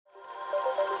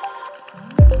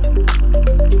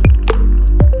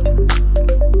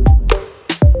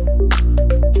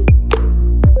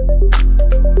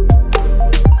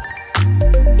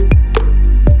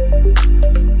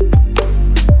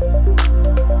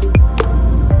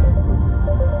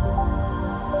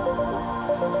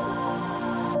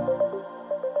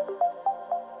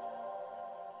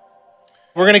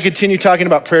We're going to continue talking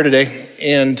about prayer today,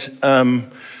 and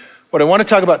what I want to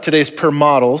talk about today is prayer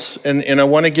models, and I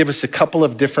want to give us a couple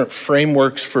of different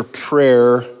frameworks for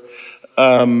prayer.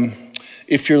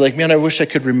 If you're like, man, I wish I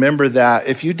could remember that.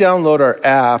 If you download our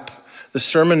app, the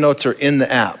sermon notes are in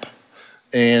the app,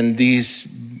 and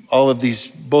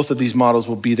both of these models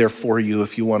will be there for you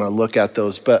if you want to look at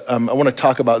those. But I want to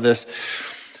talk about this.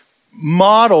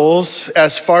 Models,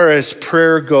 as far as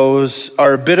prayer goes,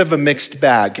 are a bit of a mixed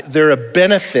bag. They're a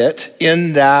benefit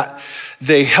in that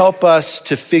they help us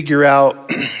to figure out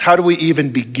how do we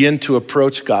even begin to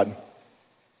approach God.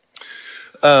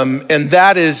 And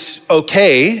that is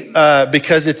okay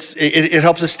because it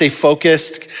helps us stay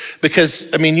focused.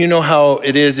 Because, I mean, you know how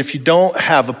it is. If you don't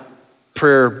have a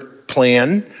prayer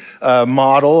plan,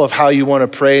 model of how you want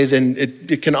to pray, then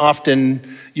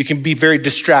you can be very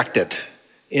distracted.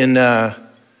 God,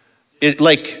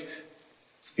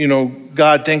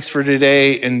 thanks for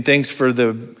today, and thanks for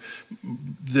the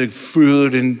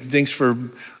food, and thanks for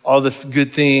all the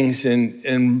good things, and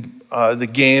the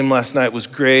game last night was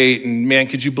great, and man,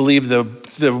 could you believe the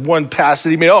one pass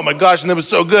that he made? Oh my gosh, and that was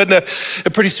so good. And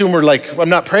pretty soon we're like, I'm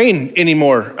not praying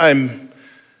anymore. I'm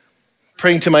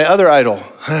praying to my other idol.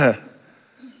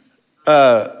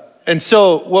 And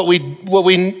so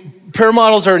prayer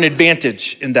models are an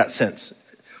advantage in that sense.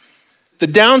 The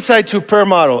downside to a prayer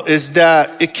model is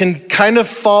that it can kind of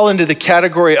fall into the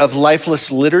category of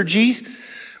lifeless liturgy,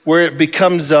 where it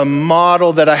becomes a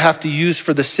model that I have to use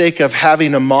for the sake of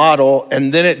having a model,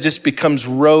 and then it just becomes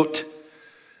rote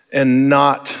and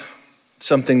not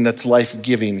something that's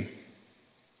life-giving.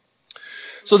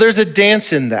 So there's a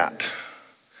dance in that.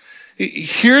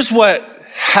 Here's what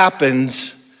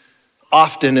happens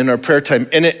often in our prayer time,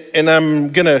 and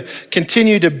I'm gonna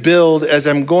continue to build as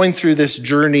I'm going through this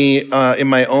journey in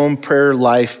my own prayer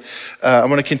life. I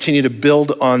want to continue to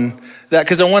build on that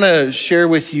because I want to share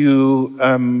with you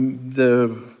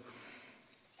the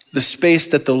space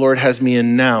that the Lord has me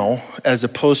in now, as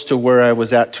opposed to where I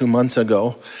was at 2 months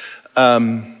ago,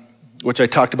 which I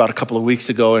talked about a couple of weeks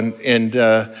ago, and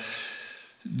I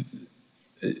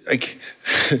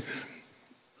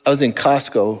was in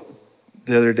Costco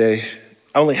the other day.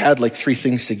 I only had like 3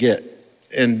 things to get,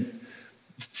 and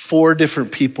 4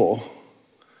 different people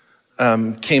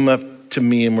came up to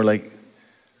me and were like,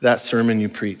 that sermon you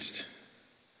preached,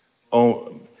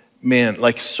 oh man,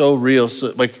 like so real.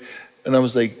 So like, and I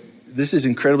was like, this is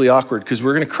incredibly awkward because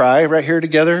we're gonna cry right here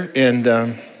together, and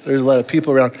there's a lot of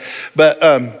people around. But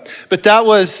that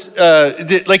was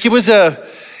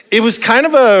it was kind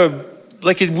of a,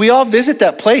 like, we all visit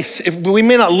that place. We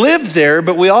may not live there,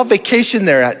 but we all vacation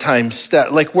there at times.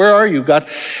 That, like, where are you, God?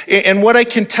 And what I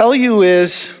can tell you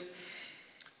is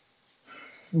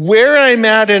where I'm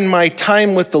at in my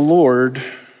time with the Lord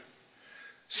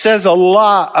says a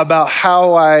lot about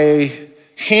how I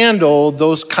handle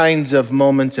those kinds of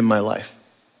moments in my life.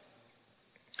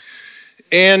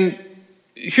 And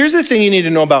here's the thing you need to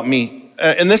know about me.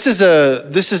 And this is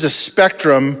a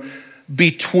spectrum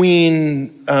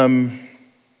between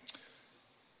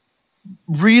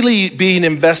really being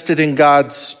invested in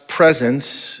God's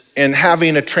presence and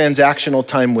having a transactional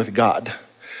time with God.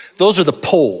 Those are the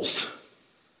poles,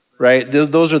 right?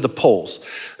 Those are the poles.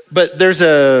 But there's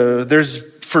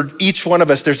for each one of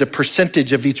us, there's a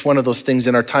percentage of each one of those things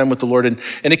in our time with the Lord, and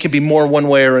it can be more one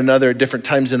way or another at different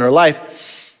times in our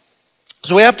life.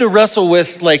 So we have to wrestle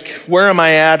with, like, where am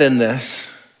I at in this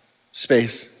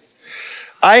space?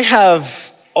 I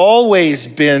have always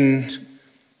been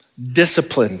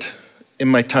disciplined in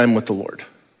my time with the Lord.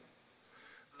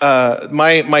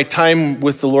 My time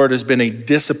with the Lord has been a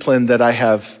discipline that I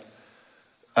have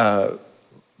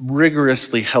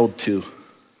rigorously held to.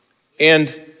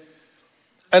 And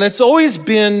it's always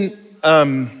been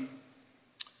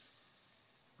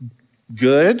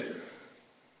good,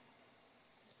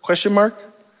 question mark.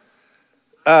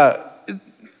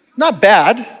 Not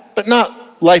bad, but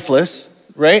not lifeless,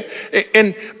 right?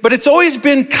 But it's always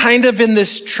been kind of in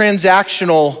this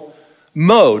transactional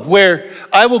mode where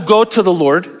I will go to the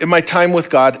Lord in my time with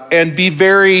God and be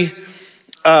very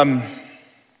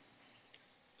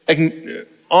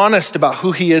honest about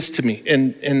who he is to me.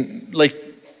 And like,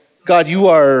 God, you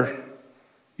are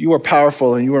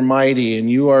powerful, and you are mighty,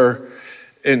 and you are,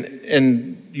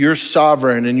 and you're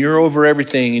sovereign, and you're over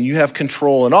everything, and you have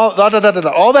control, and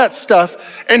all that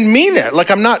stuff, and mean it.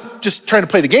 Like, I'm not just trying to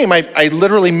play the game. I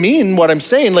literally mean what I'm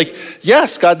saying. Like,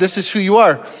 yes, God, this is who you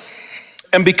are.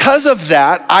 And because of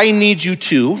that, I need you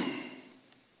to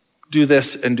do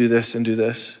this and do this and do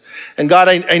this. And God,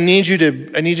 I need you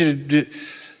to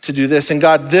to do this. And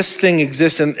God, this thing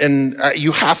exists and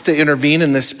you have to intervene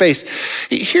in this space.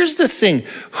 Here's the thing.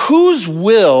 Whose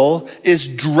will is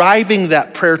driving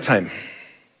that prayer time?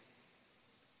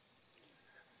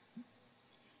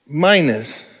 Mine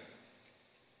is.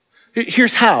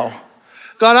 Here's how.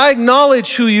 God, I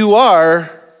acknowledge who you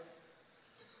are,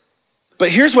 but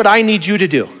here's what I need you to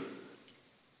do.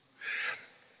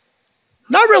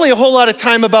 Not really a whole lot of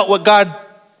time about what God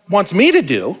wants me to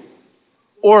do,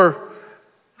 or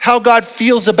how God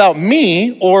feels about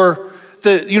me, or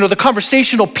the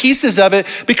conversational pieces of it.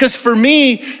 Because for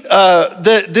me,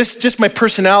 this just my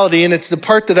personality, and it's the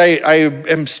part that I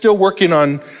am still working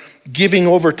on giving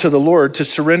over to the Lord to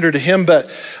surrender to Him. But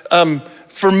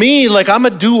for me, like, I'm a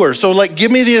doer. So like,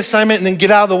 give me the assignment and then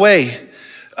get out of the way.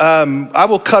 I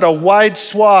will cut a wide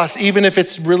swath, even if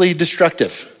it's really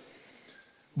destructive.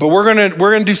 But we're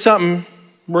gonna do something.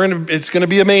 It's gonna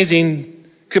be amazing.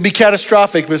 Could be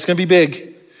catastrophic, but it's gonna be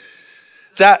big.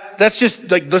 That's just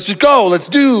like, let's just go, let's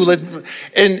do.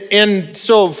 And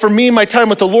so for me, my time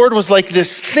with the Lord was like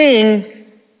this thing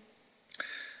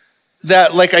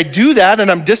that, like, I do that and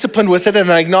I'm disciplined with it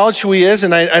and I acknowledge who He is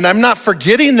and I'm not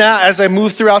forgetting that as I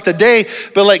move throughout the day.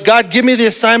 But like, God, give me the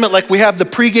assignment. Like, we have the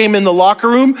pregame in the locker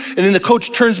room and then the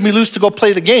coach turns me loose to go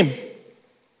play the game,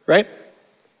 right?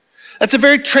 That's a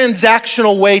very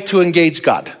transactional way to engage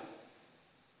God.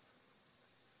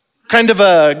 Kind of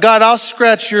a, God, I'll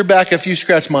scratch your back if you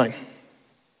scratch mine.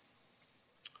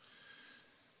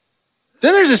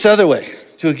 Then there's this other way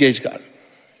to engage God.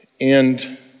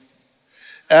 And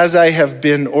as I have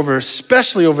been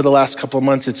especially over the last couple of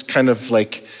months, it's kind of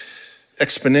like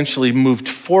exponentially moved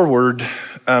forward.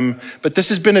 But this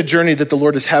has been a journey that the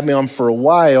Lord has had me on for a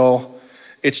while.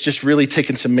 It's just really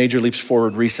taken some major leaps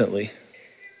forward recently.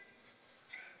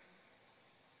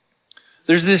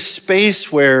 There's this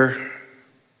space where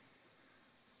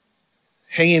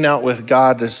hanging out with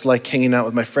God is like hanging out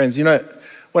with my friends. You know,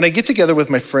 when I get together with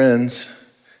my friends,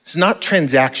 it's not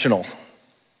transactional.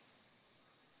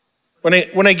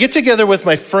 When I get together with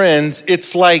my friends,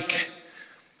 it's like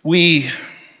we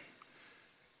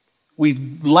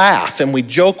laugh and we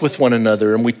joke with one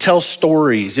another and we tell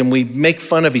stories and we make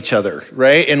fun of each other,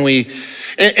 right? And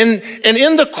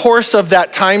in the course of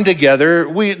that time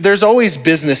together, there's always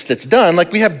business that's done.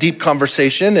 Like, we have deep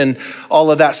conversation and all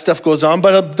of that stuff goes on,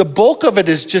 but the bulk of it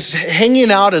is just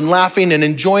hanging out and laughing and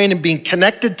enjoying and being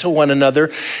connected to one another.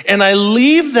 And I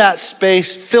leave that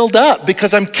space filled up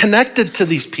because I'm connected to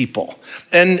these people.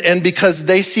 And because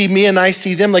they see me and I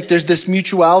see them, like, there's this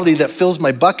mutuality that fills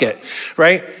my bucket,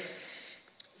 right?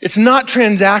 It's not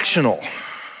transactional.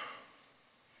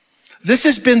 This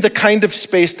has been the kind of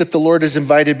space that the Lord has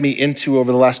invited me into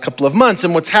over the last couple of months.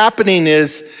 And what's happening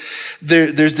is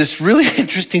there's this really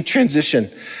interesting transition.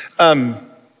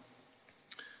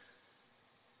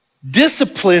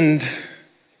 Disciplined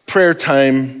prayer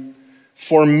time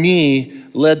for me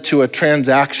led to a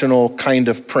transactional kind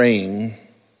of praying.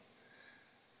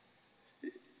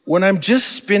 When I'm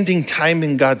just spending time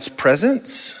in God's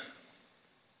presence,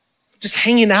 just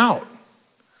hanging out,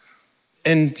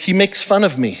 and He makes fun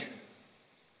of me.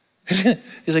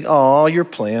 He's like, "Oh, your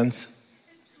plans.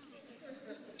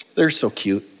 They're so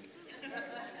cute."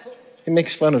 He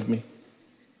makes fun of me.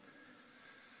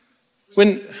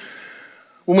 When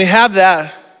we have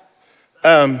that,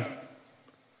 I'm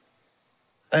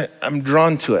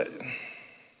drawn to it.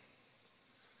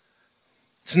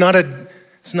 It's not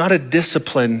a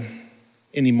discipline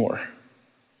anymore.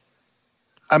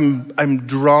 I'm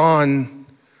drawn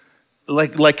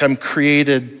like I'm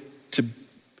created to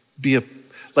be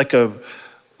like a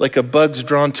bug's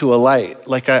drawn to a light.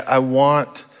 Like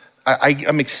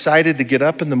I'm excited to get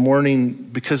up in the morning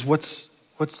because what's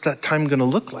that time gonna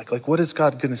look like? Like, what is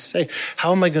God gonna say?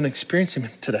 How am I gonna experience Him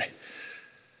today?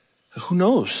 Who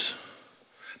knows?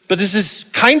 But this is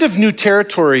kind of new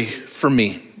territory for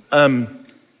me.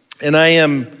 And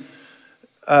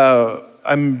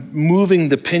I'm moving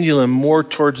the pendulum more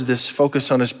towards this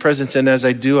focus on His presence. And as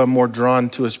I do, I'm more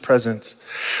drawn to His presence,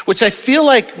 which I feel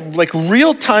like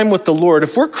real time with the Lord.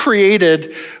 If we're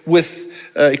created with,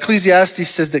 Ecclesiastes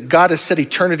says that God has set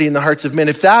eternity in the hearts of men.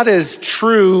 If that is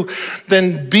true,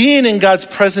 then being in God's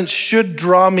presence should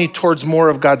draw me towards more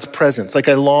of God's presence. Like,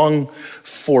 I long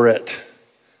for it.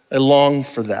 I long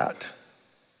for that.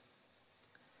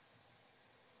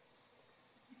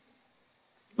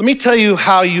 Let me tell you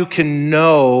how you can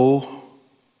know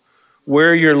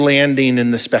where you're landing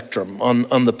in the spectrum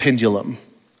on the pendulum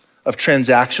of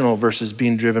transactional versus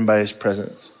being driven by His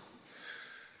presence.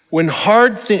 When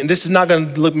hard things, this is not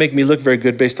going to make me look very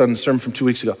good based on the sermon from 2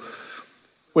 weeks ago.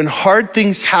 When hard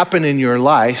things happen in your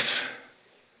life,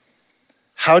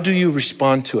 How do you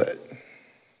respond to it?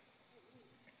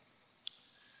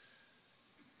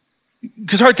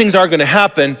 Because hard things are going to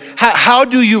happen. How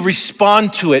do you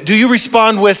respond to it? Do you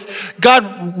respond with,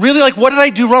 God, really, like, what did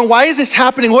I do wrong? Why is this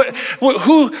happening?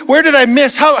 Where did I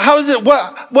miss? How is it?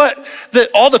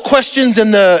 All the questions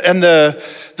and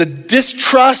the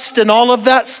distrust and all of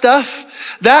that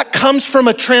stuff, that comes from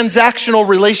a transactional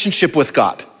relationship with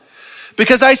God.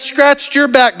 Because I scratched your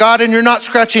back, God, and you're not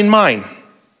scratching mine.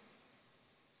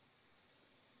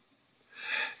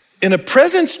 In a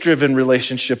presence-driven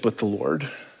relationship with the Lord,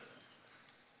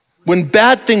 when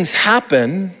bad things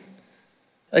happen,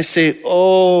 I say,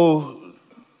 oh,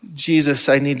 Jesus,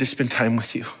 I need to spend time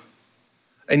with you.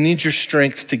 I need your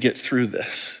strength to get through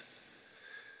this.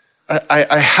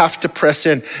 I have to press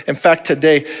in. In fact,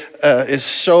 today is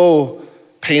so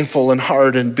painful and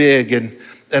hard and big,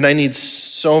 and I need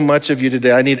so much of you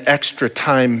today. I need extra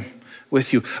time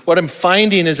with you. What I'm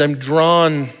finding is I'm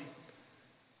drawn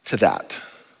to that.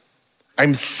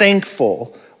 I'm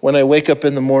thankful when I wake up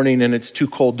in the morning and it's too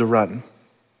cold to run,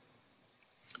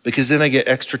 because then I get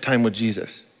extra time with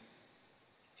Jesus.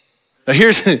 Now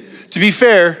here's, to be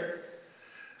fair,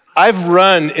 I've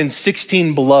run in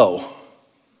 16 below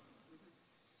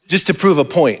just to prove a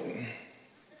point.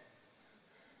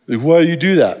 Like, why do you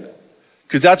do that?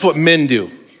 Because that's what men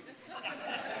do.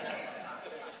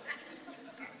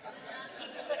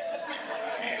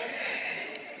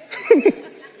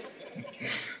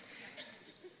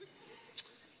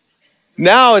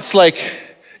 Now it's like,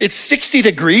 it's 60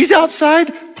 degrees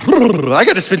outside. I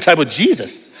got to spend time with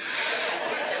Jesus.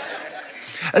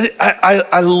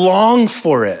 I long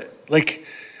for it. Like,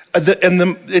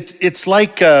 it's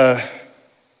like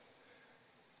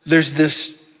there's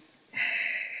this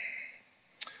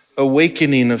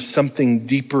awakening of something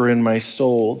deeper in my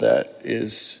soul that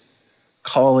is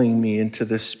calling me into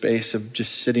this space of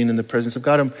just sitting in the presence of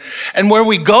God. And where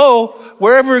we go,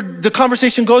 wherever the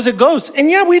conversation goes, it goes. And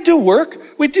yeah, we do work,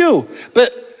 we do.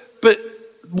 But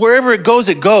wherever it goes,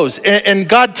 it goes. And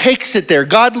God takes it there.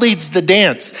 God leads the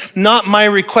dance, not my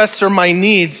requests or my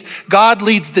needs. God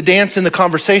leads the dance in the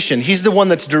conversation. He's the one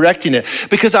that's directing it.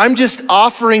 Because I'm just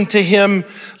offering to him,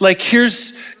 like,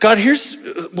 here's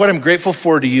what I'm grateful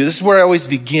for to you. This is where I always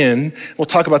begin. We'll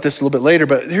talk about this a little bit later,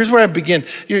 but here's where I begin.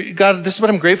 God, this is what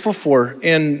I'm grateful for.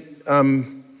 And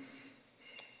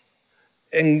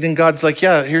then God's like,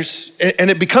 yeah,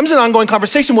 and it becomes an ongoing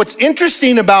conversation. What's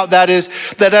interesting about that is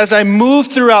that as I move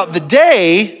throughout the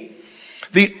day,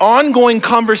 the ongoing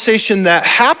conversation that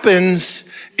happens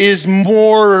is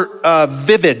more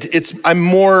vivid. I'm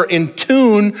more in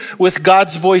tune with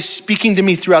God's voice speaking to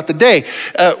me throughout the day.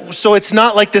 So it's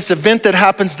not like this event that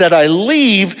happens that I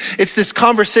leave. It's this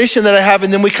conversation that I have,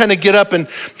 and then we kind of get up, and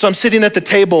so I'm sitting at the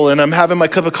table and I'm having my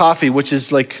cup of coffee, which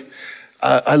is like,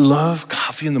 I love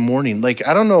coffee in the morning. Like,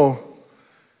 I don't know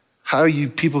how you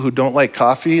people who don't like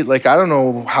coffee, like, I don't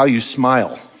know how you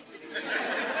smile.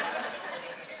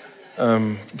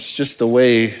 It's just the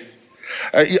way.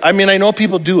 I mean, I know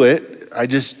people do it. I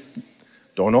just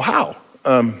don't know how.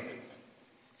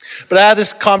 But I had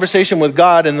this conversation with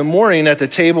God in the morning at the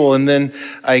table, and then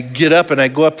I get up and I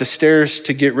go up the stairs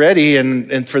to get ready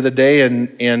and for the day,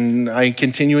 and I'm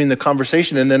continuing the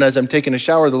conversation. And then as I'm taking a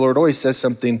shower, the Lord always says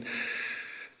something.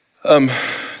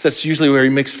 That's usually where he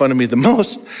makes fun of me the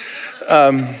most.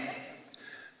 And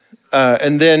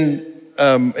I'm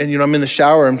in the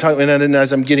shower, I'm talking, and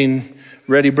as I'm getting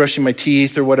ready, brushing my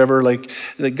teeth or whatever, like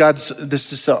this is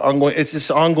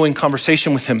this ongoing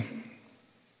conversation with him.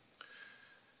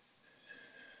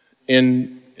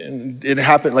 And it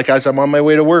happened, like, as I'm on my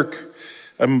way to work,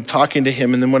 I'm talking to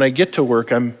him. And then when I get to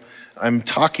work, I'm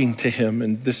talking to him.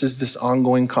 And this is this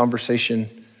ongoing conversation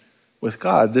with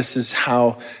God. This is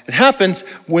how it happens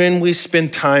when we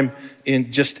spend time in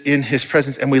his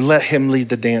presence and we let him lead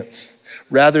the dance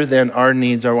rather than our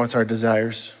needs, our wants, our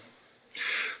desires.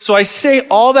 So I say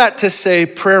all that to say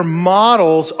prayer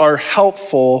models are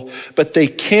helpful, but they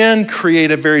can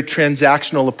create a very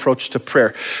transactional approach to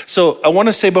prayer. So I want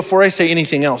to say, before I say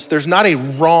anything else, there's not a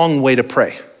wrong way to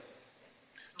pray.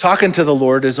 Talking to the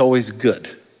Lord is always good.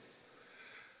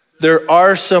 There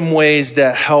are some ways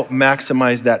that help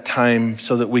maximize that time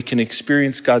so that we can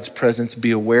experience God's presence,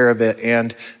 be aware of it,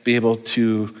 and be able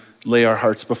to lay our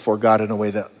hearts before God in a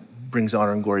way that brings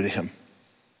honor and glory to him.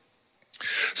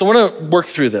 So I want to work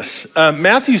through this.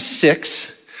 Matthew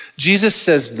 6, Jesus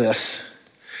says this,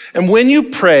 "And when you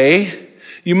pray,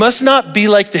 you must not be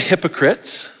like the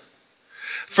hypocrites,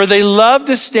 for they love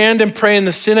to stand and pray in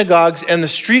the synagogues and the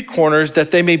street corners that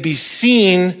they may be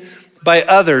seen by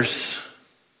others."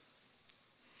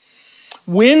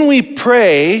 When we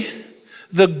pray,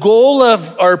 the goal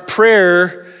of our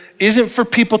prayer isn't for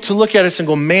people to look at us and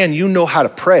go, man, you know how to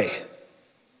pray.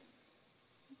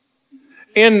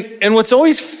 And what's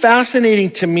always fascinating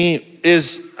to me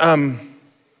is,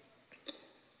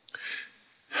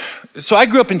 so I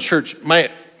grew up in church.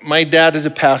 My dad is a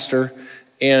pastor,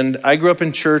 and I grew up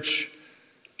in church.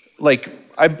 Like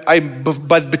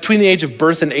between the age of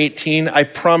birth and 18, I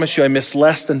promise you, I missed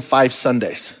less than 5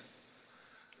 Sundays.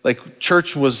 Like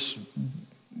church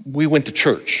we went to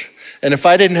church. And if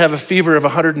I didn't have a fever of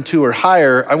 102 or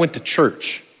higher, I went to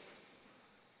church.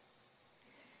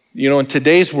 You know, in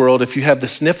today's world, if you have the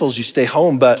sniffles, you stay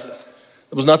home, but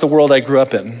it was not the world I grew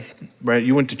up in, right?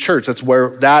 You went to church.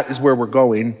 That is where we're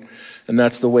going, and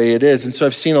that's the way it is. And so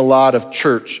I've seen a lot of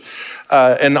church,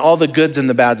 and all the goods and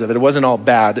the bads of it. It wasn't all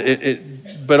bad,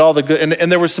 but all the good.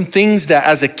 And there were some things that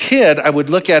as a kid, I would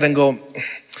look at and go,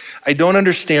 I don't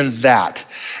understand that.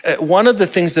 One of the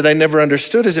things that I never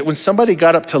understood is that when somebody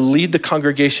got up to lead the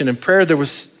congregation in prayer, there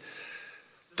was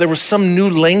some new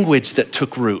language that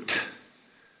took root.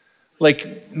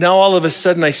 Like now all of a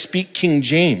sudden I speak King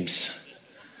James.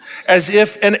 As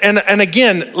if, and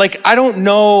again, like I don't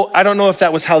know if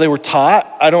that was how they were taught.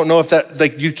 I don't know if that,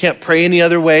 like you can't pray any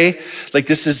other way. Like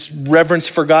this is reverence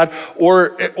for God or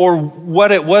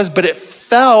what it was, but it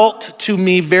felt to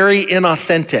me very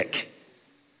inauthentic.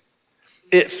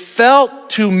 It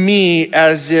felt to me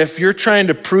as if you're trying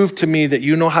to prove to me that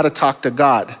you know how to talk to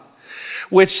God,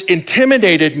 which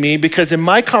intimidated me because in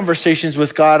my conversations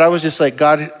with God, I was just like,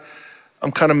 God,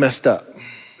 I'm kind of messed up.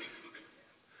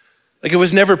 Like it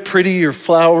was never pretty or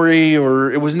flowery,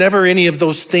 or it was never any of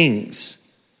those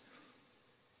things.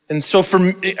 And so for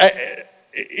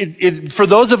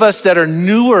those of us that are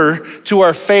newer to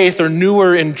our faith or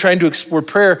newer in trying to explore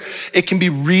prayer, it can be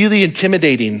really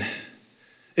intimidating.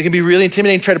 It can be really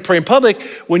intimidating to try to pray in public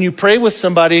when you pray with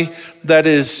somebody that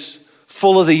is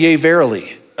full of the yea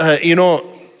verily. I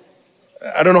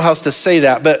don't know how else to say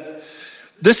that, but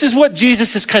this is what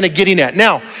Jesus is kind of getting at.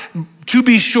 Now, to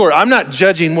be sure, I'm not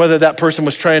judging whether that person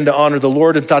was trying to honor the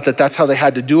Lord and thought that that's how they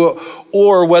had to do it,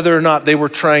 or whether or not they were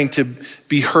trying to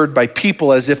be heard by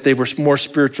people as if they were more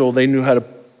spiritual, they knew how to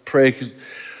pray.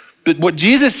 But what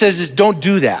Jesus says is don't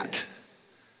do that.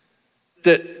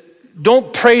 That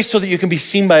don't pray so that you can be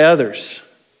seen by others.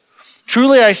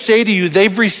 Truly I say to you,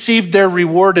 they've received their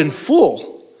reward in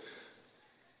full.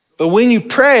 But when you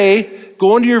pray,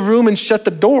 go into your room and shut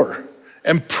the door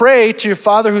and pray to your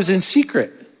Father who's in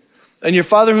secret. And your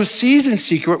Father who sees in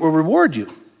secret will reward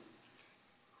you.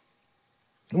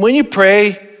 When you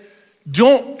pray,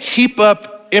 don't heap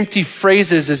up empty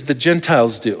phrases as the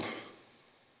Gentiles do.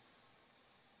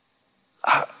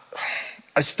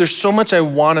 There's so much I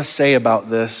want to say about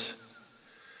this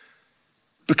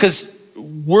because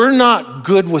we're not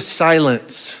good with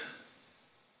silence.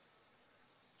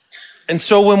 And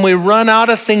so when we run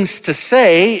out of things to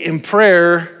say in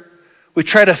prayer, we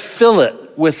try to fill it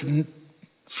with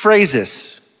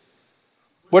phrases,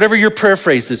 whatever your prayer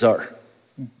phrases are.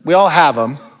 We all have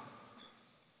them.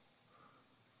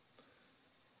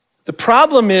 The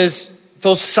problem is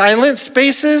those silent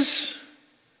spaces,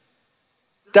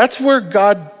 that's where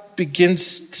God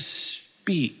begins to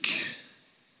speak.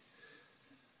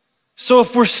 So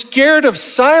if we're scared of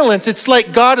silence, it's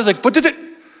like God is like, what to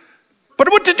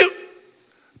do?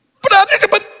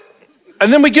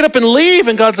 And then we get up and leave,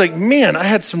 and God's like, man, I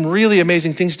had some really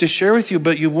amazing things to share with you,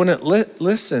 but you wouldn't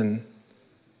listen.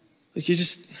 Like you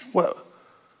just, what?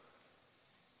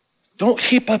 Don't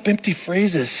heap up empty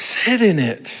phrases. Sit in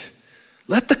it.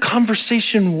 Let the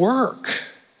conversation work.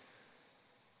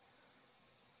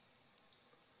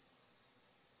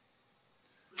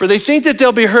 For they think that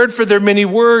they'll be heard for their many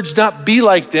words, not be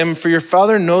like them, for your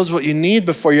Father knows what you need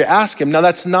before you ask him. Now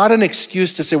that's not an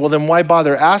excuse to say, well, then why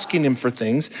bother asking him for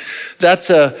things?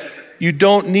 You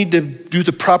don't need to do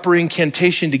the proper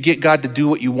incantation to get God to do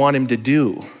what you want him to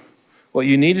do. What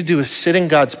you need to do is sit in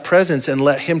God's presence and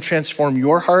let him transform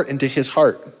your heart into his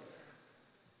heart.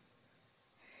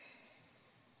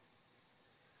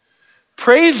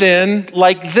 Pray then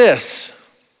like this.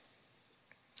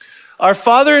 Our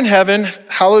Father in heaven,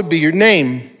 hallowed be your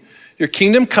name. Your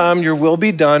kingdom come, your will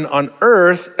be done on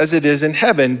earth as it is in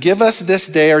heaven. Give us this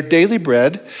day our daily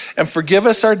bread, and forgive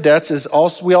us our debts as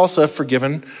we also have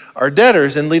forgiven our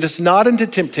debtors. And lead us not into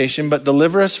temptation, but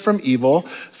deliver us from evil.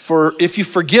 For if you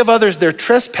forgive others their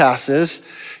trespasses,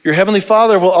 your heavenly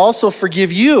Father will also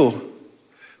forgive you.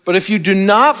 But if you do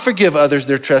not forgive others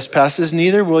their trespasses,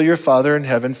 neither will your Father in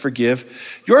heaven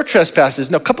forgive your trespasses.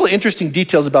 Now, a couple of interesting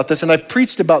details about this, and I've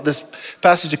preached about this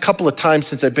passage a couple of times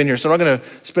since I've been here, so I'm not going to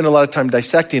spend a lot of time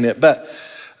dissecting it, but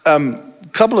a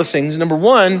couple of things. Number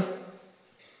one,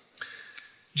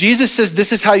 Jesus says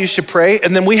this is how you should pray,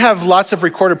 and then we have lots of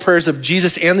recorded prayers of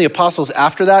Jesus and the apostles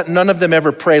after that. None of them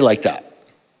ever pray like that.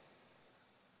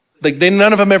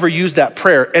 None of them ever use that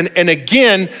prayer. And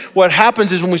again, what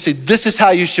happens is when we say this is how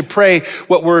you should pray,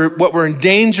 what we're in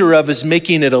danger of is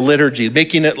making it a liturgy,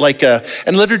 making it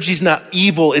and liturgy's not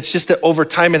evil, it's just that over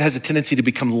time it has a tendency to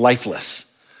become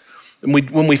lifeless. And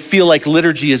when we feel like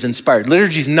liturgy is inspired.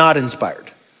 Liturgy's not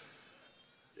inspired.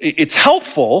 It's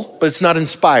helpful, but it's not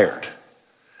inspired.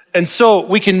 And so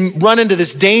we can run into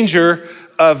this danger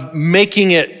of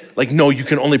making it like, no, you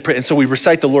can only pray. And so we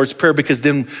recite the Lord's Prayer because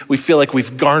then we feel like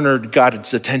we've garnered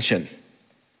God's attention.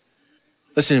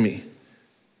 Listen to me.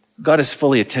 God is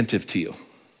fully attentive to you.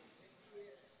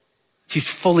 He's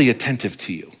fully attentive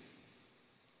to you.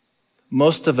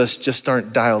 Most of us just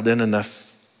aren't dialed in enough.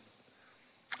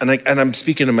 And I'm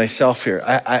speaking to myself here.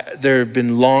 There have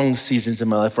been long seasons in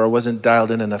my life where I wasn't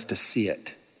dialed in enough to see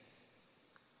it.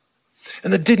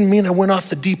 And that didn't mean I went off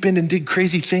the deep end and did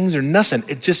crazy things or nothing.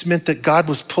 It just meant that God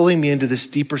was pulling me into this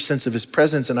deeper sense of his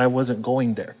presence and I wasn't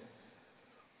going there.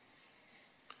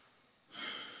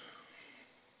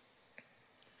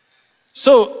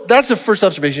 So that's the first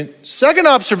observation. Second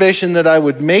observation that I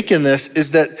would make in this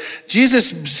is that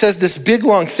Jesus says this big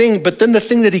long thing, but then the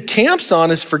thing that he camps on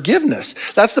is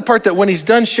forgiveness. That's the part that when he's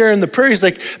done sharing the prayer, he's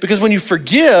like, because when you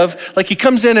forgive, like he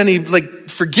comes in and he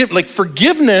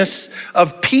forgiveness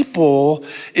of people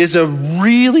is a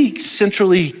really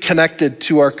centrally connected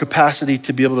to our capacity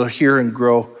to be able to hear and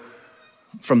grow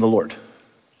from the Lord.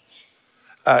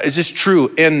 It's just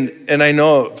true. And I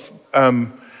know,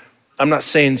 I'm not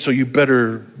saying so you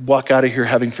better walk out of here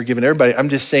having forgiven everybody. I'm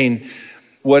just saying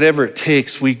whatever it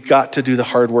takes, we got to do the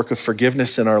hard work of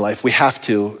forgiveness in our life. We have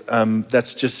to.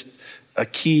 That's just a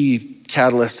key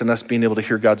catalyst in us being able to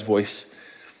hear God's voice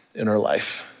in our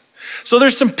life. So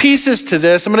there's some pieces to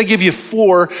this. I'm going to give you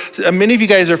 4. Many of you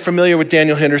guys are familiar with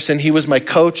Daniel Henderson. He was my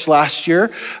coach last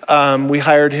year. We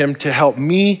hired him to help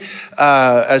me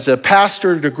as a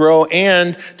pastor to grow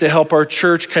and to help our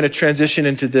church kind of transition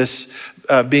into this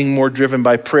being more driven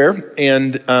by prayer.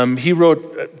 And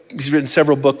he's written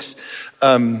several books.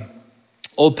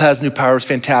 Old Paths, New Power is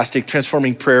fantastic.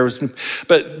 Transforming Prayer.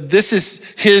 But this is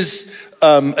his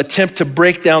attempt to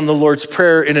break down the Lord's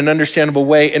Prayer in an understandable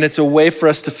way. And it's a way for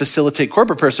us to facilitate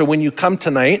corporate prayer. So when you come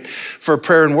tonight for a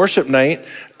prayer and worship night,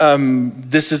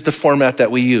 this is the format that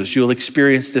we use. You'll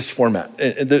experience this format.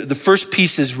 The first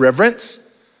piece is reverence.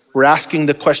 We're asking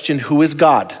the question, who is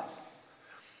God?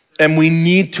 And we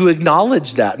need to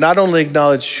acknowledge that. Not only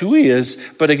acknowledge who he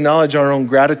is, but acknowledge our own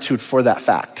gratitude for that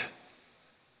fact.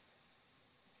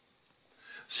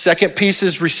 Second piece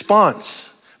is response.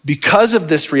 Because of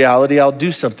this reality, I'll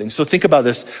do something. So think about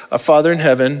this. Our Father in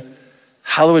heaven,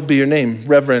 hallowed be your name.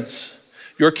 Reverence.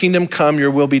 Your kingdom come, your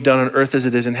will be done on earth as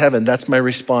it is in heaven. That's my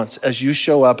response. As you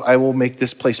show up, I will make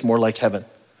this place more like heaven.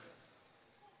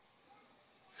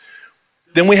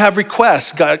 Then we have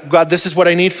requests. God, this is what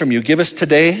I need from you. Give us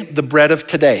today the bread of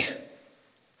today.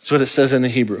 That's what it says in the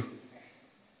Hebrew.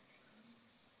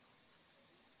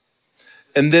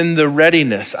 And then the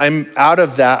readiness. I'm out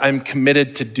of that. I'm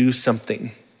committed to do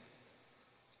something.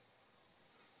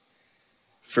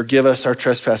 Forgive us our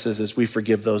trespasses as we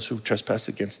forgive those who trespass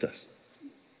against us.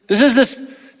 This is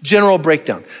this general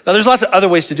breakdown. Now there's lots of other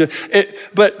ways to do it,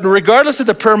 but regardless of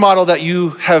the prayer model that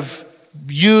you have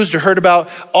used or heard about,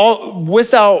 all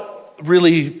without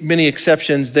really many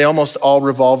exceptions, they almost all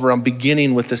revolve around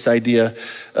beginning with this idea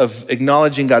of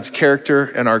acknowledging God's character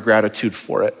and our gratitude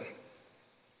for it.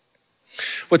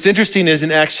 What's interesting is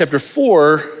in Acts chapter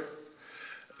 4,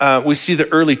 we see the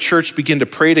early church begin to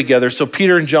pray together. So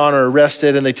Peter and John are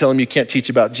arrested and they tell him you can't teach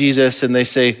about Jesus. And they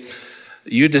say,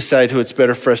 you decide who it's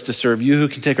better for us to serve, you who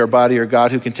can take our body or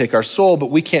God who can take our soul, but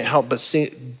we can't help but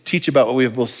teach about what we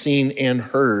have both seen and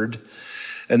heard.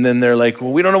 And then they're like,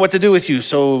 well, we don't know what to do with you,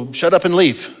 so shut up and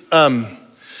leave.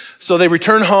 So they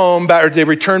return home, or they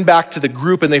return back to the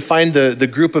group, and they find the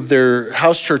group of their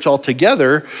house church all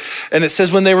together. And it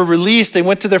says when they were released, they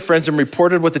went to their friends and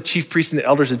reported what the chief priests and the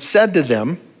elders had said to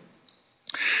them.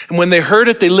 And when they heard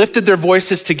it, they lifted their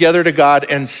voices together to God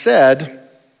and said,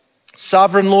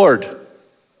 Sovereign Lord,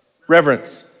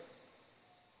 reverence,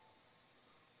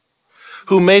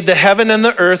 who made the heaven and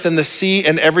the earth and the sea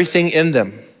and everything in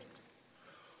them,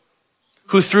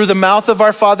 who through the mouth of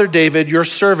our father David, your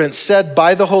servant, said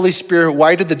by the Holy Spirit,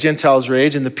 why did the Gentiles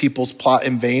rage and the peoples plot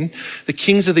in vain? The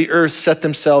kings of the earth set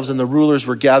themselves and the rulers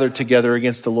were gathered together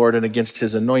against the Lord and against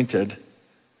his anointed.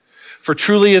 For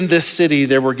truly in this city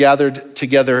there were gathered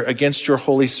together against your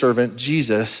holy servant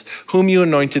Jesus, whom you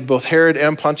anointed, both Herod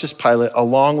and Pontius Pilate,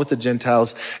 along with the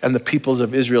Gentiles and the peoples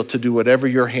of Israel, to do whatever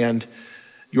your hand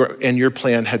your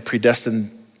plan had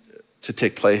predestined to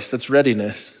take place. That's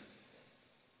readiness.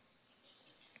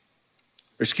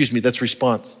 That's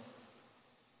response.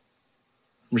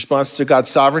 In response to God's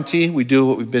sovereignty, we do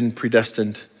what we've been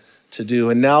predestined to do.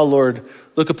 And now, Lord,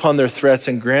 look upon their threats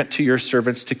and grant to your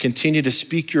servants to continue to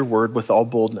speak your word with all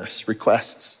boldness,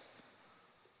 requests.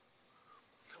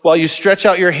 While you stretch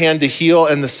out your hand to heal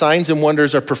and the signs and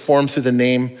wonders are performed through the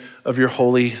name of your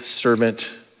holy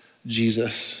servant,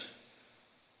 Jesus.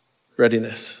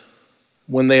 Readiness.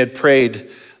 When they had prayed,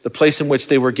 the place in which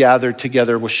they were gathered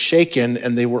together was shaken,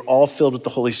 and they were all filled with the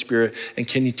Holy Spirit and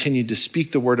continued to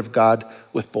speak the word of God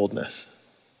with boldness.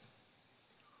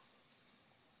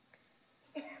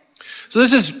 So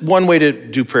this is one way to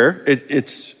do prayer.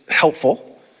 It's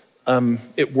helpful.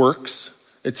 It works.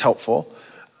 It's helpful.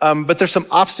 But there's some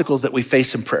obstacles that we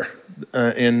face in prayer.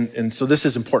 And so this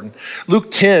is important.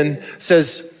 Luke 10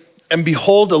 says, and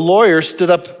behold, a lawyer stood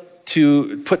up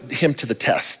to put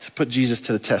Jesus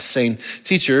to the test, saying,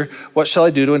 Teacher, what shall I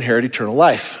do to inherit eternal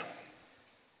life?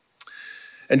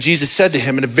 And Jesus said to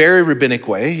him in a very rabbinic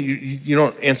way, you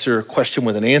don't answer a question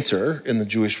with an answer in the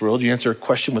Jewish world, you answer a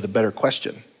question with a better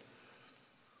question.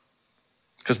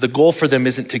 Because the goal for them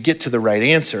isn't to get to the right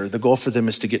answer, the goal for them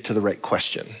is to get to the right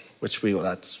question,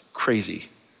 that's crazy.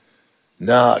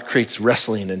 No, it creates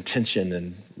wrestling and tension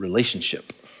and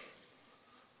relationship.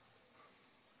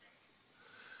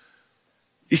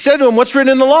 He said to him, what's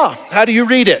written in the law? How do you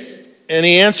read it? And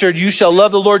he answered, you shall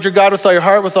love the Lord your God with all your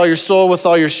heart, with all your soul, with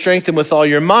all your strength, and with all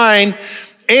your mind,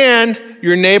 and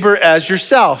your neighbor as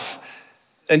yourself.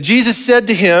 And Jesus said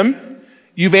to him,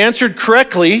 you've answered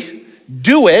correctly,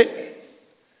 do it,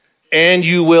 and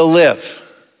you will live.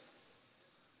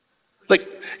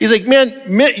 He's like, man,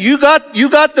 you got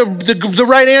the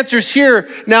right answers here.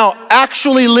 Now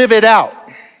actually live it out.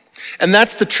 And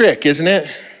that's the trick, isn't it?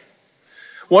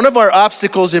 One of our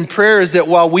obstacles in prayer is that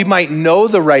while we might know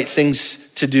the right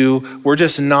things to do, we're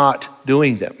just not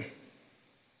doing them.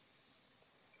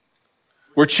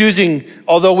 We're choosing,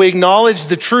 although we acknowledge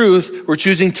the truth, we're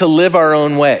choosing to live our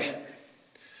own way.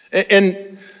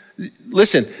 And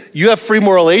listen, you have free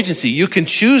moral agency. You can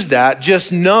choose that.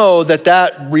 Just know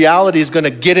that reality is going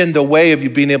to get in the way of you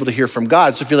being able to hear from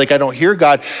God. So if you're like, I don't hear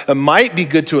God, it might be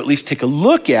good to at least take a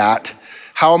look at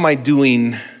how am I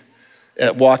doing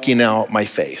at walking out my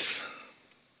faith.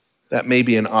 That may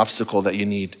be an obstacle that you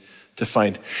need to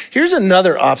find. Here's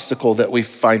another obstacle that we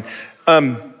find.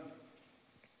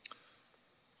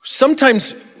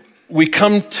 Sometimes we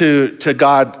come to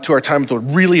God, to our time with the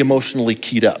Lord, really emotionally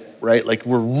keyed up, right? Like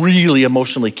we're really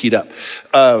emotionally keyed up.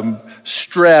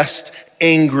 Stressed,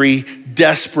 angry,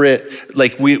 desperate,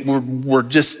 like we're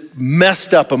just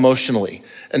messed up emotionally.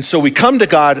 And so we come to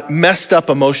God messed up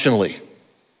emotionally.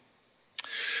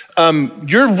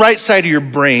 Your right side of your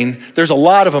brain, there's a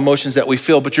lot of emotions that we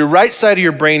feel, but your right side of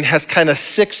your brain has kind of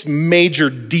 6 major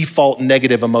default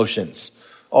negative emotions.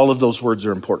 All of those words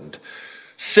are important.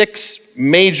 6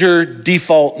 major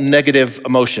default negative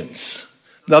emotions.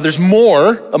 Now there's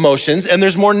more emotions and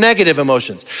there's more negative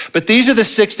emotions, but these are the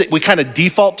 6 that we kind of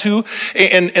default to.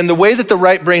 And the way that the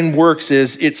right brain works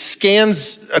is it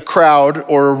scans a crowd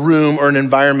or a room or an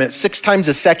environment 6 times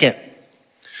a second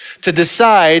to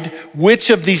decide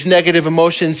which of these negative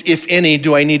emotions, if any,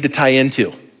 do I need to tie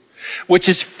into, which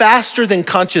is faster than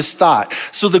conscious thought.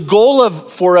 So the goal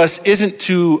for us isn't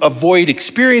to avoid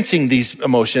experiencing these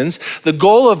emotions. The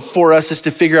goal for us is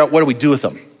to figure out what do we do with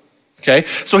them, okay?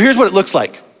 So here's what it looks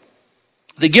like.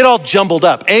 They get all jumbled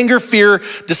up. Anger, fear,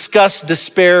 disgust,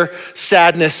 despair,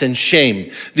 sadness, and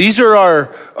shame. These are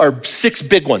our 6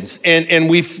 big ones. And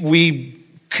we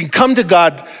can come to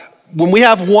God when we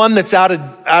have one that's out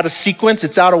of sequence,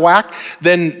 it's out of whack,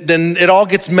 then it all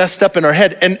gets messed up in our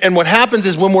head. And what happens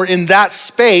is when we're in that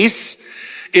space,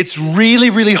 it's really,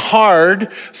 really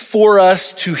hard for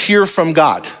us to hear from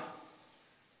God.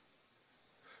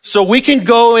 So we can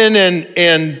go in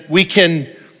and we can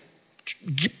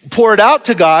pour it out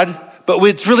to God, but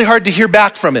it's really hard to hear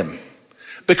back from him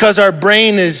because our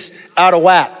brain is out of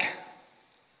whack.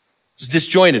 It's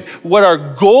disjointed. What our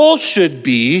goal should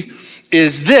be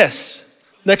is this.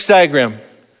 Next diagram.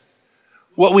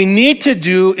 What we need to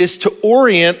do is to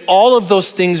orient all of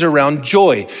those things around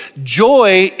joy.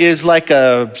 Joy is like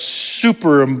a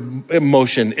super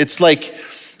emotion. It's like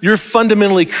you're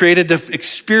fundamentally created to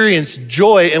experience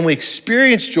joy, and we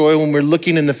experience joy when we're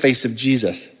looking in the face of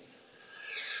Jesus.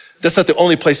 That's not the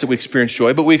only place that we experience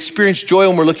joy, but we experience joy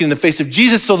when we're looking in the face of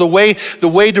Jesus. So the way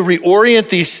to reorient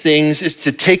these things is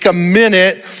to take a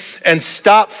minute and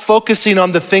stop focusing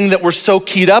on the thing that we're so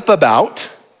keyed up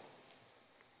about.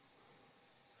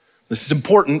 This is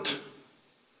important.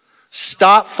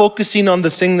 Stop focusing on the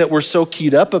thing that we're so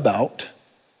keyed up about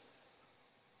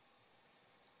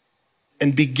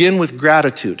and begin with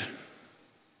gratitude.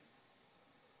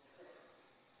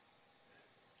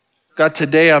 God,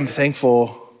 today I'm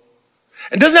thankful.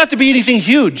 It doesn't have to be anything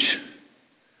huge.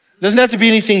 It doesn't have to be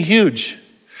anything huge.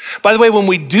 By the way, when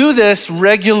we do this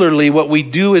regularly, what we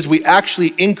do is we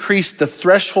actually increase the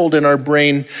threshold in our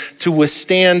brain to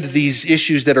withstand these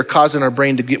issues that are causing our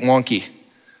brain to get wonky.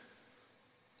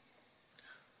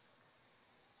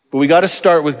 But we got to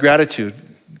start with gratitude.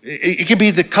 It can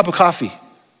be the cup of coffee.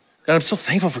 God, I'm so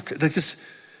thankful for like this.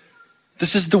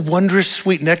 This is the wondrous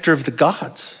sweet nectar of the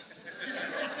gods.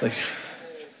 Like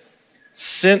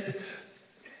sent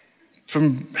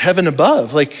from heaven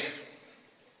above. Like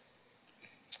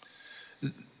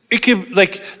it could,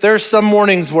 like there are some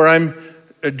mornings where I'm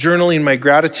journaling my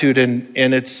gratitude and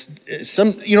it's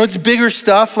some, it's bigger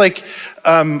stuff. Like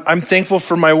I'm thankful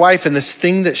for my wife and this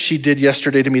thing that she did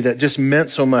yesterday to me that just meant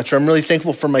so much. Or I'm really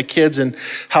thankful for my kids and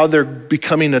how they're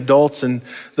becoming adults and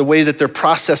the way that they're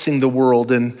processing the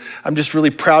world. And I'm just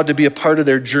really proud to be a part of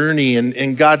their journey.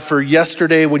 And God, for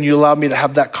yesterday, when you allowed me to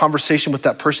have that conversation with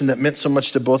that person that meant so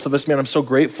much to both of us, man, I'm so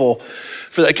grateful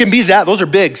for that. It can be that, those are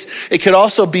bigs. It could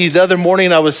also be the other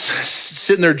morning I was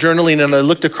sitting there journaling and I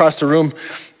looked across the room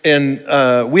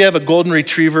and we have a golden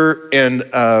retriever and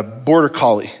a border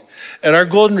collie. And our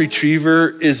golden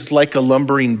retriever is like a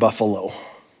lumbering buffalo.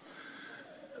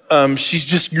 She's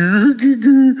just,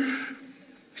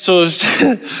 so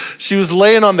she was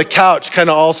laying on the couch,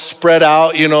 kind of all spread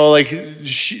out, like I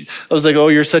was like, oh,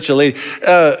 you're such a lady.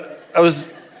 I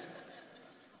was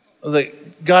like,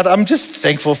 God, I'm just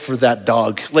thankful for that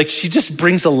dog. Like she just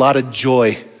brings a lot of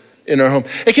joy in our home.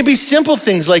 It can be simple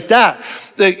things like that.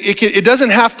 It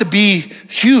doesn't have to be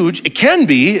huge. It can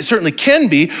be, it certainly can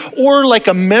be, or like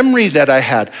a memory that I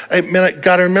had.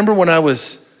 God, I remember when I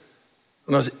was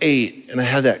 8 and I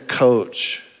had that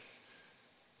coach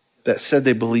that said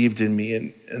they believed in me.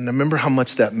 And I remember how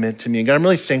much that meant to me. And God, I'm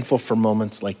really thankful for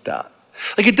moments like that.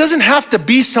 Like it doesn't have to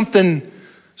be something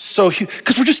so huge,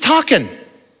 because we're just talking.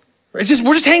 We're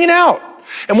just hanging out.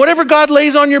 And whatever God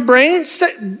lays on your brain,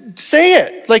 say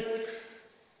it. Like,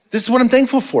 this is what I'm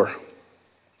thankful for.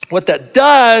 What that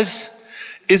does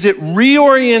is it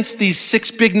reorients these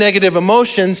 6 big negative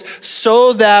emotions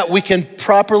so that we can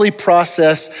properly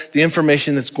process the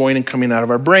information that's going and coming out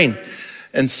of our brain.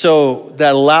 And so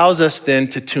that allows us then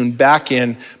to tune back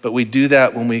in, but we do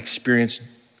that when we experience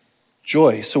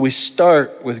joy. So we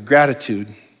start with gratitude,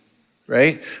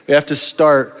 right? We have to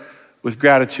start with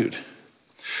gratitude.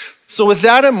 So with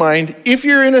that in mind, if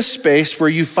you're in a space where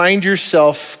you find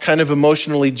yourself kind of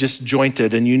emotionally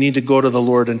disjointed and you need to go to the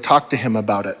Lord and talk to him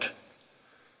about it,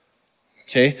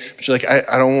 okay? But you're like,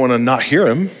 I don't want to not hear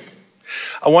him.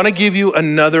 I want to give you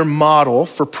another model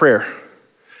for prayer.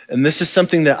 And this is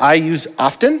something that I use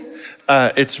often.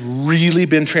 It's really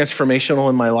been transformational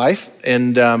in my life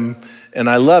and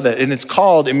I love it. And it's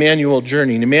called Emmanuel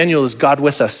Journeying. Emmanuel is God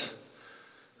with us.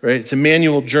 Right? It's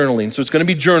Emmanuel journaling. So it's going to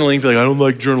be journaling. If you're like, I don't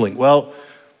like journaling. Well,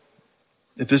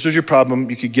 if this was your problem,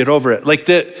 you could get over it. Like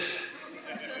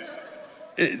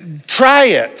try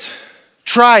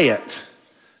it.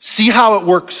 See how it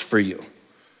works for you.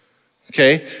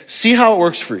 Okay? See how it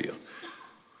works for you.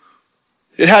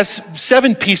 It has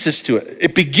 7 pieces to it.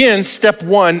 It begins, step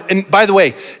 1. And by the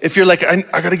way, if you're like, I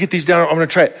got to get these down, I'm going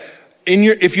to try it.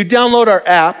 If you download our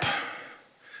app,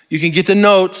 you can get the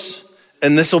notes.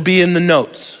 And this will be in the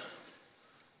notes.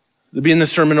 It'll be in the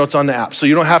sermon notes on the app. So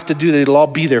you don't have to do that. It'll all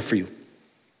be there for you.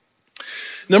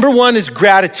 Number 1 is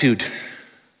gratitude.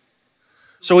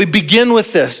 So we begin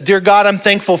with this. Dear God, I'm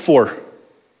thankful for.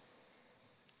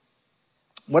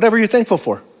 Whatever you're thankful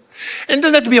for. And it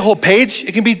doesn't have to be a whole page.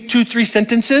 It can be 2-3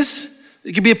 sentences.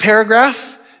 It can be a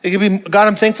paragraph. It can be, God,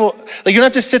 I'm thankful. Like you don't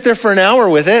have to sit there for an hour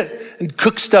with it and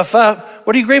cook stuff up.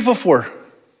 What are you grateful for?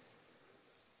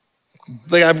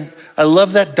 Like I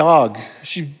love that dog.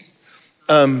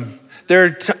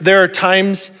 There are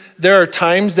times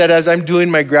that as I'm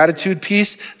doing my gratitude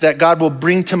piece, that God will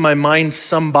bring to my mind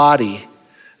somebody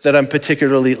that I'm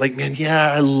particularly like, man,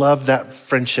 yeah, I love that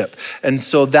friendship. And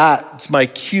so that's my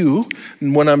cue.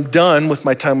 And when I'm done with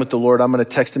my time with the Lord, I'm going to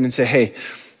text him and say, hey,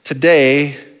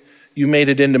 today you made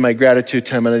it into my gratitude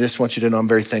time, and I just want you to know I'm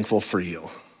very thankful for you.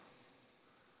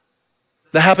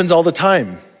 That happens all the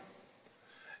time.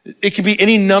 It can be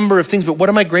any number of things, but what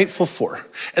am I grateful for?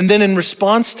 And then in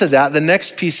response to that, the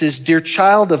next piece is, dear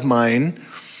child of mine,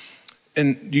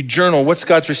 and you journal, what's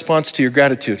God's response to your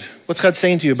gratitude? What's God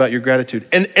saying to you about your gratitude?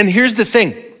 And here's the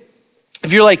thing.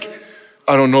 If you're like,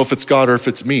 I don't know if it's God or if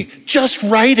it's me, just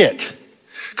write it.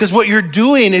 Because what you're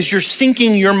doing is you're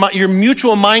syncing your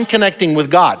mutual mind connecting with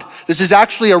God. This is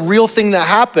actually a real thing that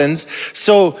happens.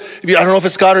 So I don't know if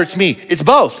it's God or it's me. It's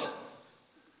both.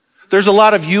 There's a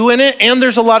lot of you in it and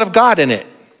there's a lot of God in it.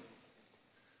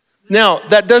 Now,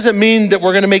 that doesn't mean that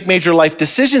we're going to make major life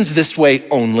decisions this way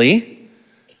only.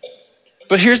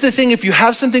 But here's the thing, if you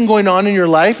have something going on in your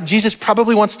life, Jesus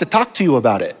probably wants to talk to you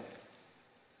about it.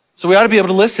 So we ought to be able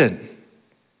to listen.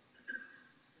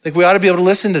 We ought to be able to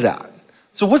listen to that.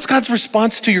 So what's God's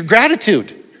response to your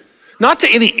gratitude? Not to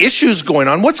any issues going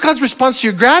on. What's God's response to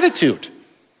your gratitude?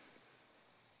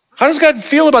 How does God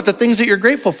feel about the things that you're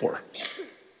grateful for?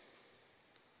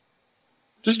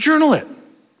 Just journal it.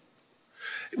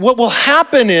 What will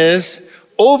happen is,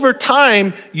 over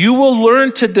time, you will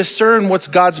learn to discern what's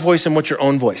God's voice and what's your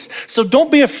own voice. So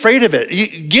don't be afraid of it.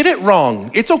 You get it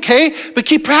wrong. It's okay, but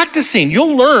keep practicing.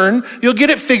 You'll learn. You'll get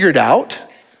it figured out.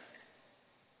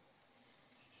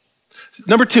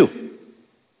 Number 2,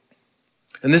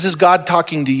 and this is God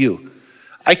talking to you.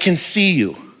 I can see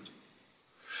you.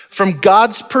 From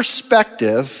God's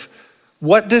perspective,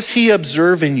 what does he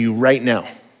observe in you right now?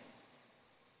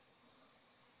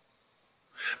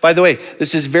 By the way,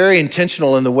 this is very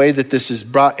intentional in the way that this is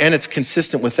brought, and it's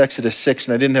consistent with Exodus 6,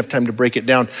 and I didn't have time to break it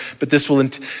down, but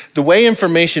the way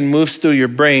information moves through your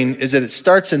brain is that it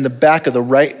starts in the back of the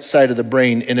right side of the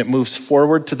brain, and it moves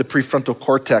forward to the prefrontal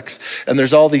cortex, and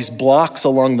there's all these blocks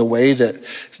along the way that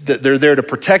they're there to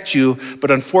protect you,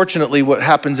 but unfortunately what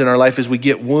happens in our life is we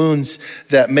get wounds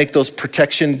that make those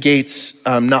protection gates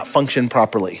not function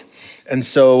properly. And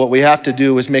so what we have to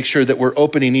do is make sure that we're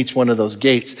opening each one of those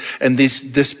gates. And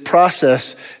this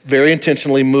process very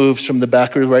intentionally moves from the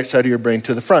back of the right side of your brain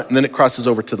to the front. And then it crosses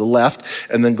over to the left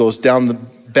and then goes down the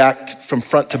back from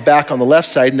front to back on the left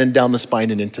side and then down the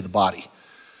spine and into the body.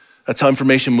 That's how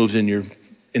information moves in your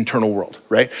internal world,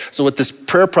 right? So what this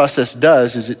prayer process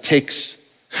does is it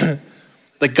takes,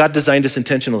 like God designed us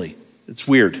intentionally. It's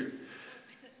weird. It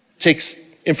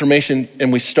takes information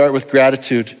and we start with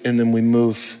gratitude and then we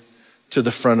move to the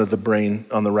front of the brain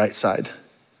on the right side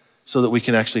so that we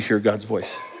can actually hear God's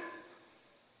voice.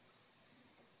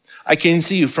 I can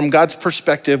see you. From God's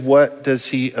perspective, what does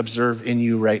he observe in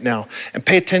you right now? And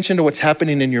pay attention to what's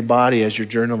happening in your body as you're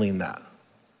journaling that.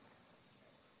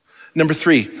 Number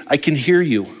 3, I can hear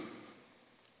you.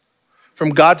 From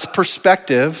God's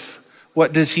perspective,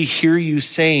 what does he hear you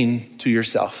saying to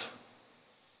yourself?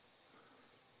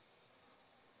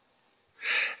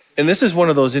 And this is one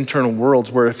of those internal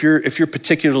worlds where if you're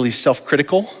particularly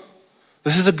self-critical,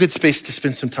 this is a good space to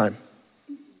spend some time.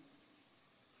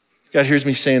 God hears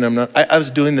me saying I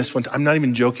was doing this one time. I'm not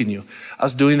even joking you. I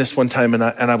was doing this one time and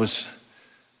I was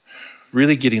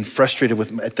really getting frustrated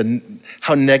with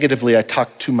how negatively I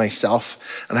talked to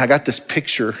myself. And I got this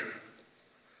picture.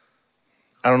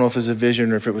 I don't know if it was a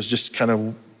vision or if it was just kind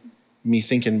of me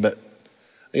thinking, but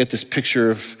I got this picture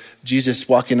of Jesus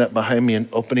walking up behind me and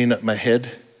opening up my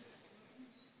head.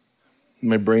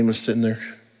 My brain was sitting there.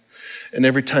 And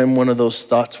every time one of those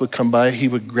thoughts would come by, he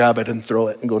would grab it and throw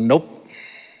it and go, nope.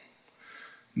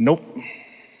 Nope.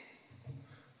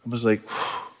 I was like,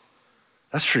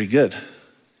 that's pretty good.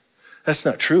 That's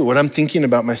not true. What I'm thinking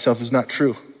about myself is not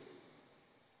true.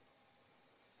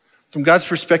 From God's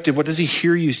perspective, what does he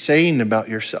hear you saying about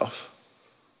yourself?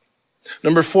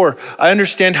 Number 4, I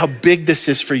understand how big this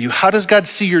is for you. How does God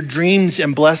see your dreams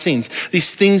and blessings?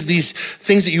 These things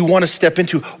that you want to step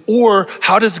into. Or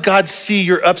how does God see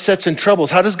your upsets and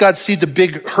troubles? How does God see the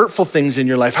big hurtful things in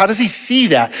your life? How does he see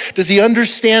that? Does he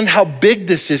understand how big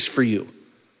this is for you?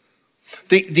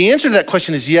 The answer to that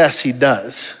question is yes, he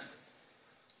does.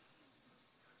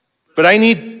 But I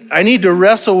need to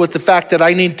wrestle with the fact that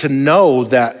I need to know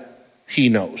that he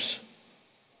knows.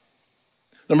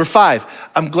 Number 5,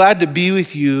 I'm glad to be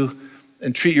with you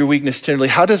and treat your weakness tenderly.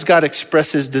 How does God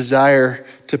express his desire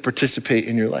to participate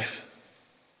in your life?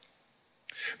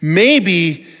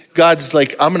 Maybe God's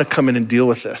like, I'm gonna come in and deal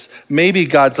with this. Maybe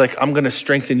God's like, I'm gonna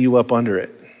strengthen you up under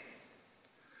it.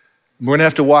 We're gonna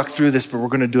have to walk through this, but we're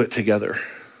gonna do it together.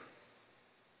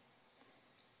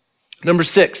 Number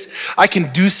 6, I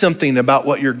can do something about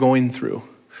what you're going through.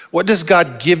 What does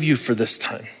God give you for this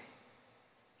time?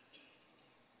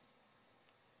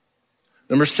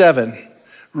 Number 7,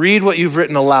 read what you've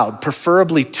written aloud,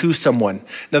 preferably to someone.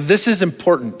 Now this is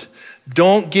important.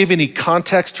 Don't give any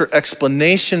context or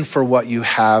explanation for what you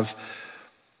have.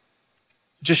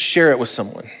 Just share it with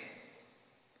someone.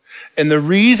 And the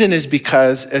reason is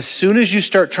because as soon as you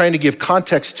start trying to give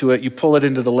context to it, you pull it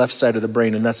into the left side of the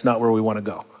brain, and that's not where we want to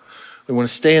go. We want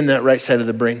to stay in that right side of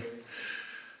the brain.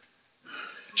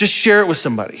 Just share it with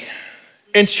somebody.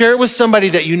 And share it with somebody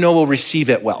that you know will receive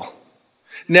it well.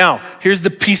 Now, here's the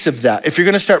piece of that. If you're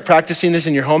gonna start practicing this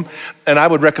in your home, and I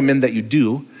would recommend that you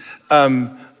do,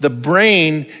 the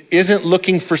brain isn't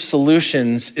looking for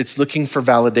solutions, it's looking for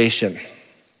validation.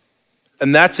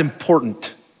 And that's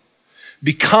important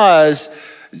because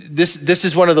this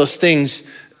is one of those things,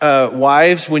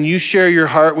 wives, when you share your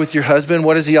heart with your husband,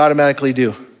 what does he automatically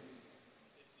do?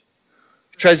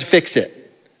 He tries to fix it,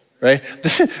 right?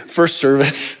 First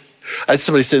service, I had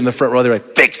somebody sit in the front row, they're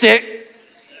like, fix it.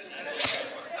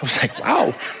 I was like,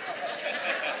 wow.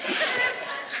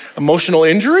 Emotional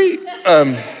injury?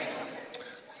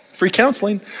 Free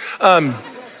counseling.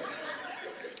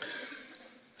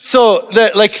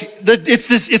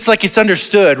 It's like it's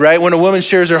understood, right? When a woman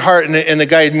shares her heart and the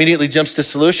guy immediately jumps to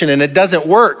solution and it doesn't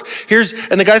work.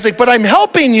 And the guy's like, but I'm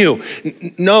helping you.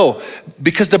 No,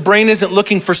 because the brain isn't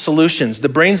looking for solutions. The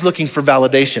brain's looking for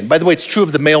validation. By the way, it's true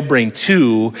of the male brain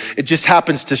too. It just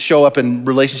happens to show up in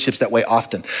relationships that way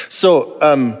often. So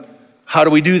how do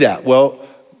we do that? Well,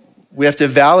 we have to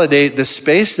validate the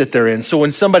space that they're in. So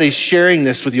when somebody's sharing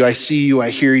this with you, I see you, I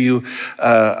hear you,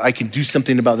 I can do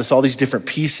something about this, all these different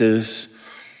pieces.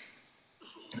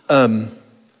 The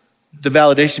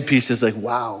validation piece is like,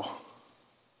 wow,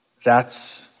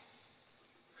 that's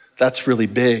really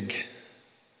big.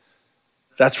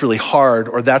 That's really hard,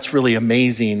 or that's really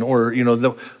amazing, or,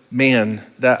 that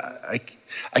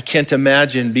I can't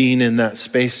imagine being in that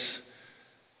space.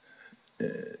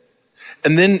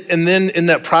 And then in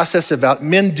that process of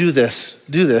men do this.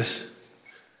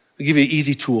 I'll give you an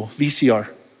easy tool, VCR.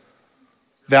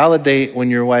 Validate when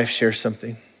your wife shares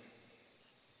something.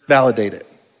 Validate it.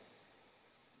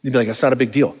 You'd be like, that's not a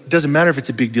big deal. It doesn't matter if it's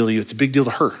a big deal to you, it's a big deal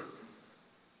to her.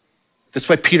 That's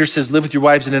why Peter says, live with your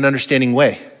wives in an understanding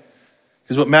way.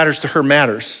 Because what matters to her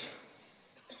matters.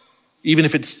 Even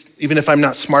if I'm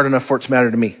not smart enough for it to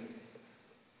matter to me.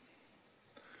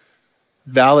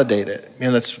 Validate it.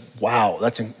 Man, that's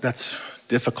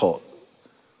difficult.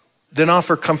 Then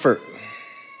offer comfort.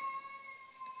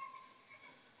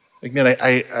 Like, man,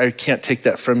 I can't take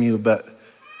that from you, but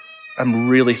I'm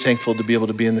really thankful to be able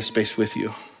to be in this space with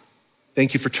you.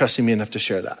 Thank you for trusting me enough to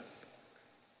share that.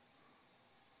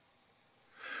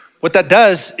 What that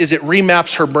does is it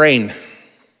remaps her brain.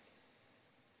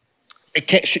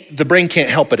 The brain can't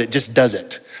help it just does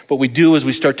it. What we do is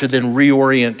we start to then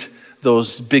reorient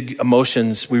those big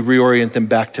emotions, we reorient them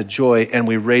back to joy, and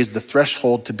we raise the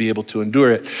threshold to be able to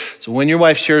endure it. So when your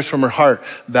wife shares from her heart,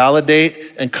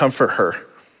 validate and comfort her.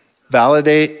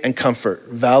 Validate and comfort.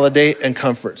 Validate and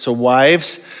comfort. So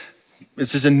wives,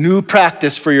 this is a new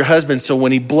practice for your husband. So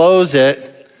when he blows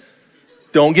it,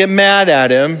 don't get mad at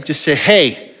him. Just say,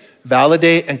 hey,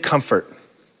 validate and comfort.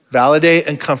 Validate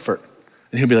and comfort.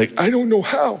 And he'll be like, I don't know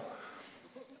how.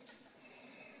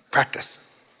 Practice.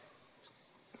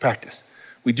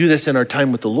 We do this in our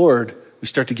time with the Lord, we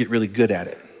start to get really good at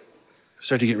it.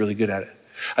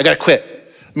 I gotta quit.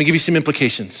 Let me give you some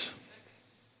implications.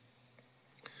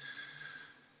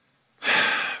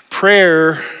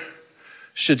 Prayer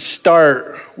should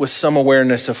start with some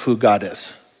awareness of who God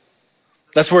is.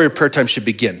 That's where your prayer time should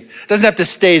begin. It doesn't have to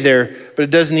stay there, but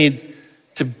it does need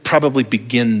to probably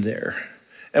begin there.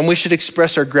 And we should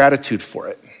express our gratitude for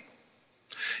it.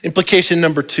 Implication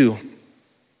number 2.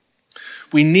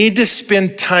 We need to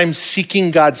spend time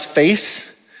seeking God's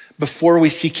face before we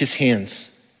seek his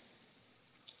hands.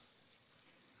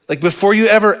 Like before you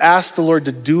ever ask the Lord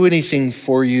to do anything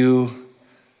for you,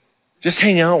 just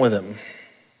hang out with him.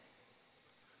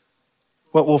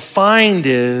 What we'll find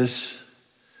is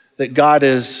that God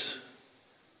is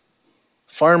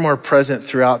far more present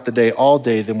throughout the day, all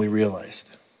day, than we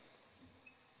realized.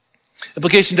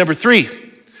 Implication number 3.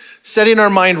 Setting our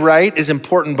mind right is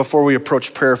important before we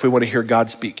approach prayer if we want to hear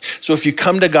God speak. So if you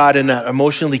come to God in that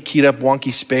emotionally keyed up,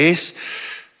 wonky space,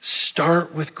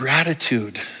 start with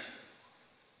gratitude.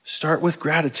 Start with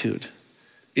gratitude.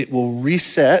 It will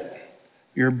reset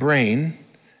your brain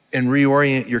and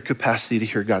reorient your capacity to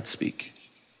hear God speak.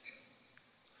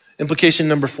 Implication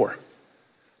number 4.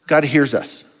 God hears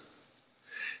us.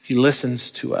 He listens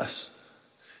to us.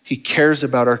 He cares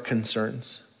about our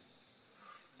concerns.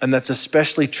 And that's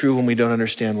especially true when we don't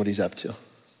understand what he's up to.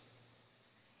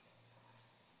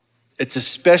 It's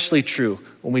especially true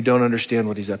when we don't understand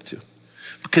what he's up to.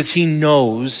 Because he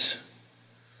knows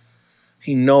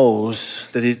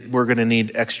that we're going to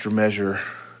need extra measure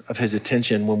of his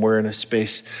attention when we're in a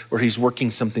space where he's working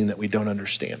something that we don't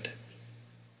understand.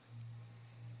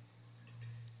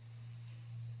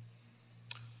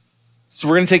 So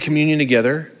we're going to take communion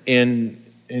together, and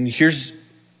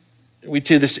we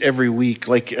do this every week.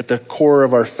 Like at the core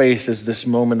of our faith is this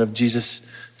moment of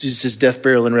Jesus' death,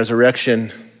 burial, and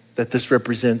resurrection that this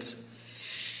represents.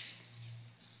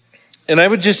 And I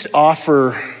would just offer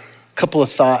a couple of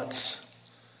thoughts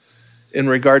in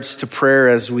regards to prayer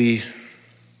as we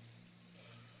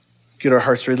get our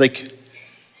hearts ready. Like,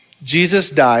 Jesus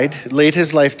died, laid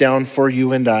his life down for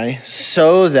you and I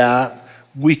so that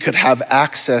we could have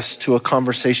access to a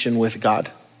conversation with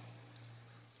God.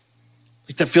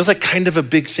 Like, that feels like kind of a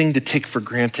big thing to take for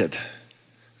granted,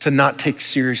 to not take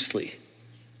seriously. It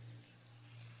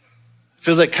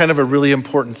feels like kind of a really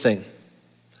important thing.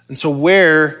 And so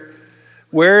where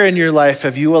in your life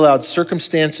have you allowed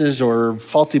circumstances or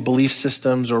faulty belief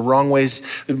systems or wrong ways?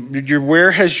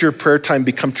 Where has your prayer time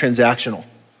become transactional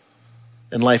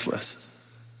and lifeless?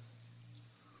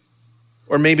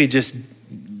 Or maybe just,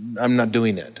 I'm not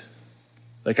doing it.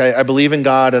 Like, I believe in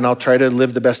God and I'll try to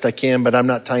live the best I can, but I'm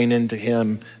not tying into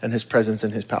him and his presence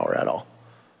and his power at all.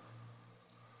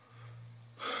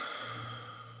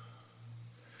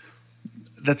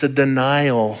 That's a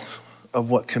denial of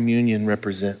what communion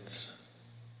represents.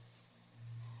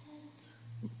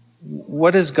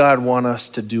 What does God want us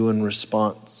to do in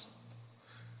response?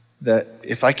 That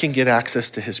if I can get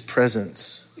access to his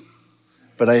presence,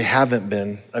 but I've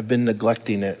been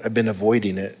neglecting it, I've been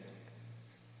avoiding it.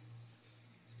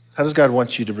 How does God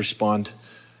want you to respond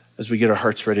as we get our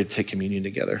hearts ready to take communion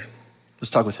together?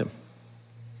 Let's talk with him.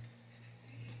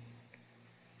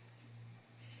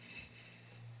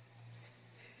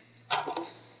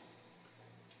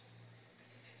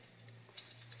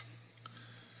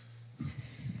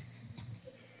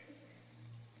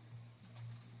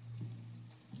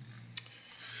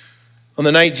 On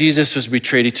the night Jesus was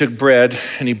betrayed, he took bread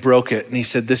and he broke it and he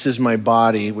said, "This is my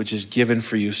body, which is given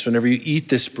for you. So whenever you eat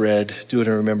this bread, do it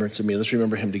in remembrance of me." Let's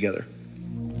remember him together.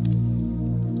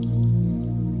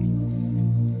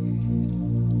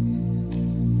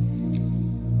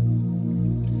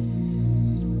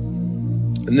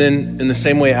 And then in the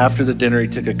same way, after the dinner, he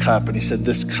took a cup and he said,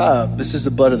 "This cup, this is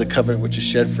the blood of the covenant which is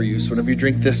shed for you. So whenever you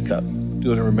drink this cup,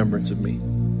 do it in remembrance of me."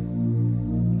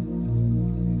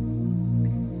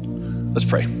 Let's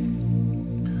pray.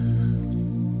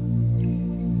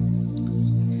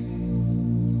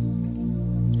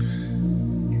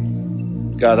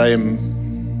 God, I am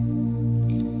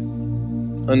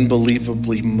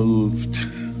unbelievably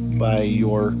moved by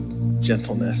your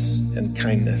gentleness and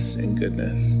kindness and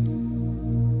goodness.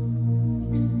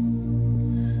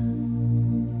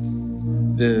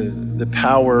 The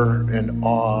power and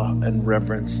awe and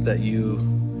reverence that you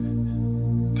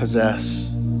possess,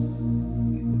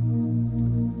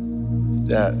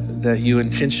 that you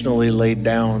intentionally laid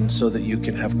down so that you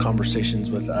can have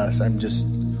conversations with us. I'm just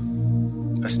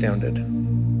astounded.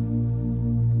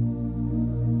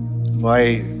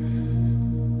 Why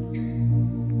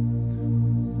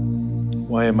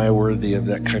am I worthy of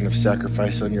that kind of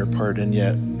sacrifice on your part, and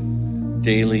yet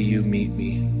daily you meet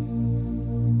me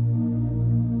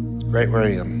right where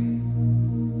I am?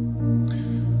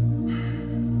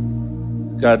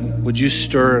 God, would you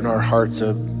stir in our hearts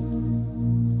a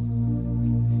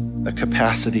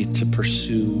capacity to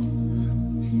pursue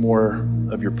more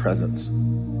of your presence.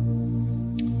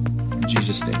 In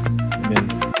Jesus' name,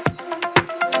 amen.